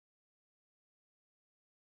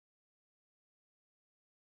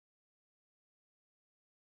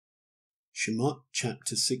Shemoth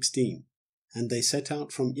chapter 16. And they set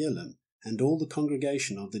out from Elim, and all the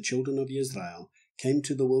congregation of the children of Israel came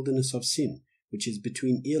to the wilderness of Sin, which is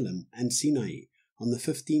between Elim and Sinai, on the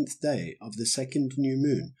 15th day of the second new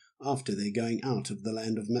moon after their going out of the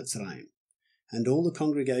land of Mitzrayim. And all the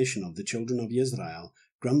congregation of the children of Israel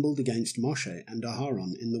grumbled against Moshe and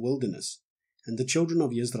Aharon in the wilderness. And the children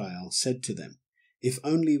of Israel said to them, If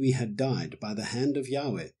only we had died by the hand of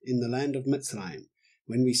Yahweh in the land of Mitzrayim,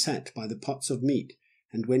 when we sat by the pots of meat,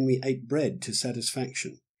 and when we ate bread to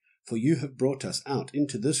satisfaction. For you have brought us out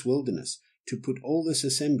into this wilderness, to put all this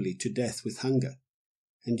assembly to death with hunger.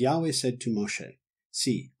 And Yahweh said to Moshe,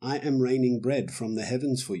 See, I am raining bread from the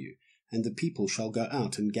heavens for you, and the people shall go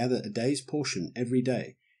out and gather a day's portion every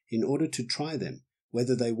day, in order to try them,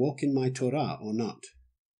 whether they walk in my Torah or not.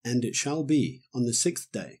 And it shall be, on the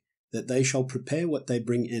 6th day, that they shall prepare what they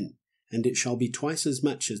bring in, and it shall be twice as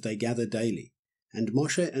much as they gather daily. And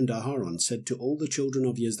Moshe and Aharon said to all the children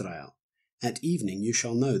of Israel, At evening you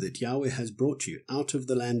shall know that Yahweh has brought you out of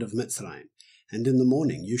the land of Mitzrayim, and in the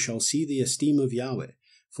morning you shall see the esteem of Yahweh,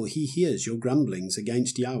 for he hears your grumblings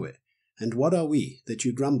against Yahweh. And what are we, that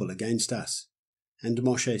you grumble against us? And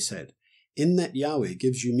Moshe said, In that Yahweh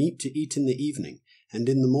gives you meat to eat in the evening, and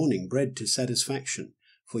in the morning bread to satisfaction,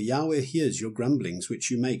 for Yahweh hears your grumblings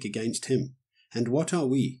which you make against him. And what are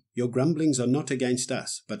we? Your grumblings are not against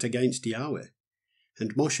us, but against Yahweh.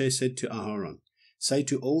 And Moshe said to Aharon, Say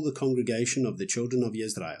to all the congregation of the children of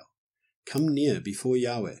Israel, Come near before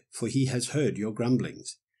Yahweh, for he has heard your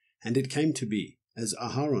grumblings. And it came to be, as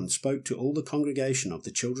Aharon spoke to all the congregation of the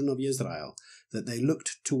children of Israel, that they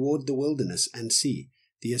looked toward the wilderness, and see,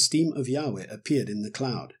 the esteem of Yahweh appeared in the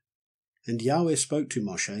cloud. And Yahweh spoke to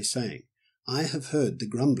Moshe, saying, I have heard the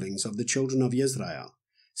grumblings of the children of Israel.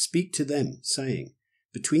 Speak to them, saying,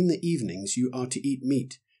 Between the evenings you are to eat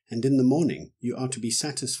meat, and in the morning you are to be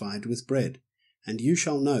satisfied with bread, and you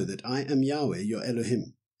shall know that I am Yahweh your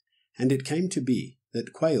Elohim. And it came to be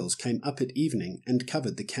that quails came up at evening and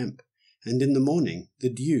covered the camp, and in the morning the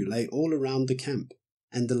dew lay all around the camp,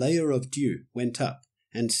 and the layer of dew went up,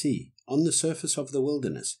 and see, on the surface of the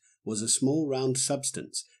wilderness was a small round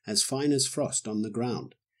substance, as fine as frost on the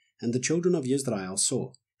ground. And the children of Israel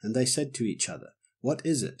saw, and they said to each other, What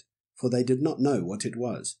is it? For they did not know what it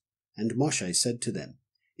was. And Moshe said to them,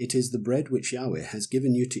 It is the bread which Yahweh has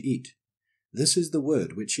given you to eat. This is the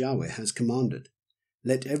word which Yahweh has commanded.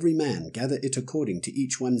 Let every man gather it according to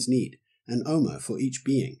each one's need, an omer for each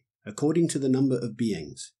being, according to the number of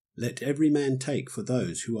beings. Let every man take for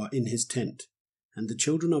those who are in his tent. And the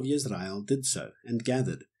children of Israel did so, and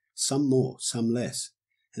gathered, some more, some less.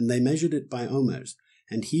 And they measured it by omers,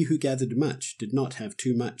 and he who gathered much did not have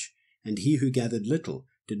too much, and he who gathered little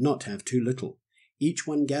did not have too little. Each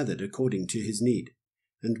one gathered according to his need.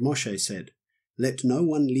 And Moshe said, Let no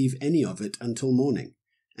one leave any of it until morning.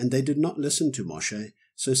 And they did not listen to Moshe,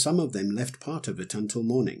 so some of them left part of it until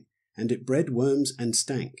morning, and it bred worms and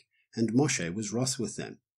stank, and Moshe was wroth with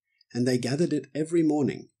them. And they gathered it every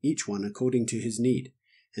morning, each one according to his need.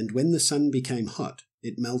 And when the sun became hot,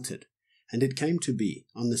 it melted. And it came to be,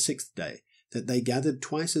 on the 6th day, that they gathered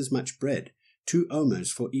twice as much bread, 2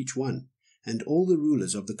 omers for each one. And all the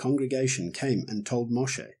rulers of the congregation came and told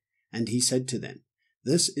Moshe. And he said to them,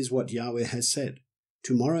 This is what Yahweh has said.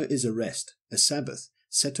 Tomorrow is a rest, a Sabbath,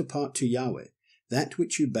 set apart to Yahweh. That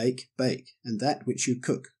which you bake, bake, and that which you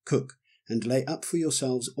cook, cook, and lay up for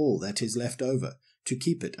yourselves all that is left over, to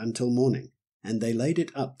keep it until morning. And they laid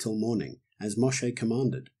it up till morning, as Moshe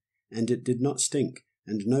commanded. And it did not stink,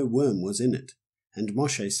 and no worm was in it. And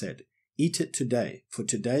Moshe said, Eat it today, for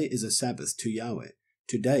today is a Sabbath to Yahweh.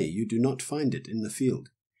 Today you do not find it in the field.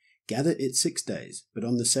 Gather it 6 days, but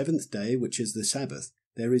on the 7th day, which is the Sabbath,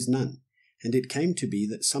 there is none. And it came to be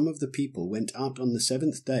that some of the people went out on the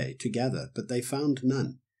 7th day to gather, but they found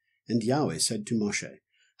none. And Yahweh said to Moshe,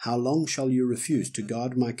 How long shall you refuse to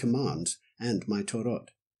guard my commands and my Torah?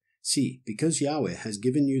 See, because Yahweh has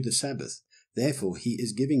given you the Sabbath, therefore he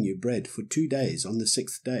is giving you bread for 2 days on the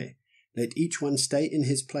 6th day. Let each one stay in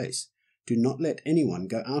his place. Do not let anyone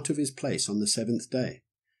go out of his place on the 7th day.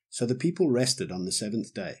 So the people rested on the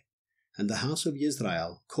 7th day. And the house of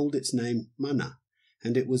Israel called its name manna,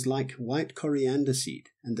 and it was like white coriander seed,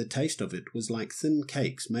 and the taste of it was like thin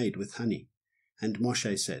cakes made with honey. And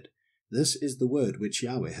Moshe said, This is the word which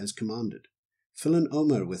Yahweh has commanded. Fill an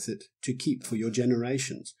omer with it to keep for your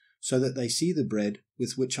generations, so that they see the bread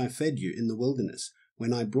with which I fed you in the wilderness,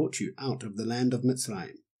 when I brought you out of the land of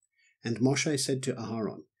Mitzrayim. And Moshe said to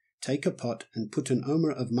Aharon, Take a pot and put an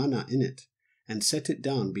omer of manna in it, and set it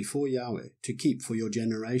down before Yahweh to keep for your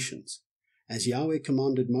generations. As Yahweh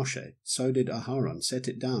commanded Moshe, so did Aharon set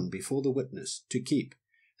it down before the witness to keep,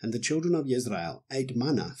 And the children of Israel ate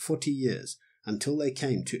manna 40 years, until they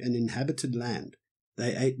came to an inhabited land.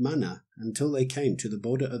 They ate manna until they came to the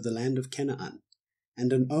border of the land of Canaan.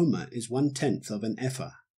 And an omer is 1/10 of an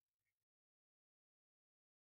ephah,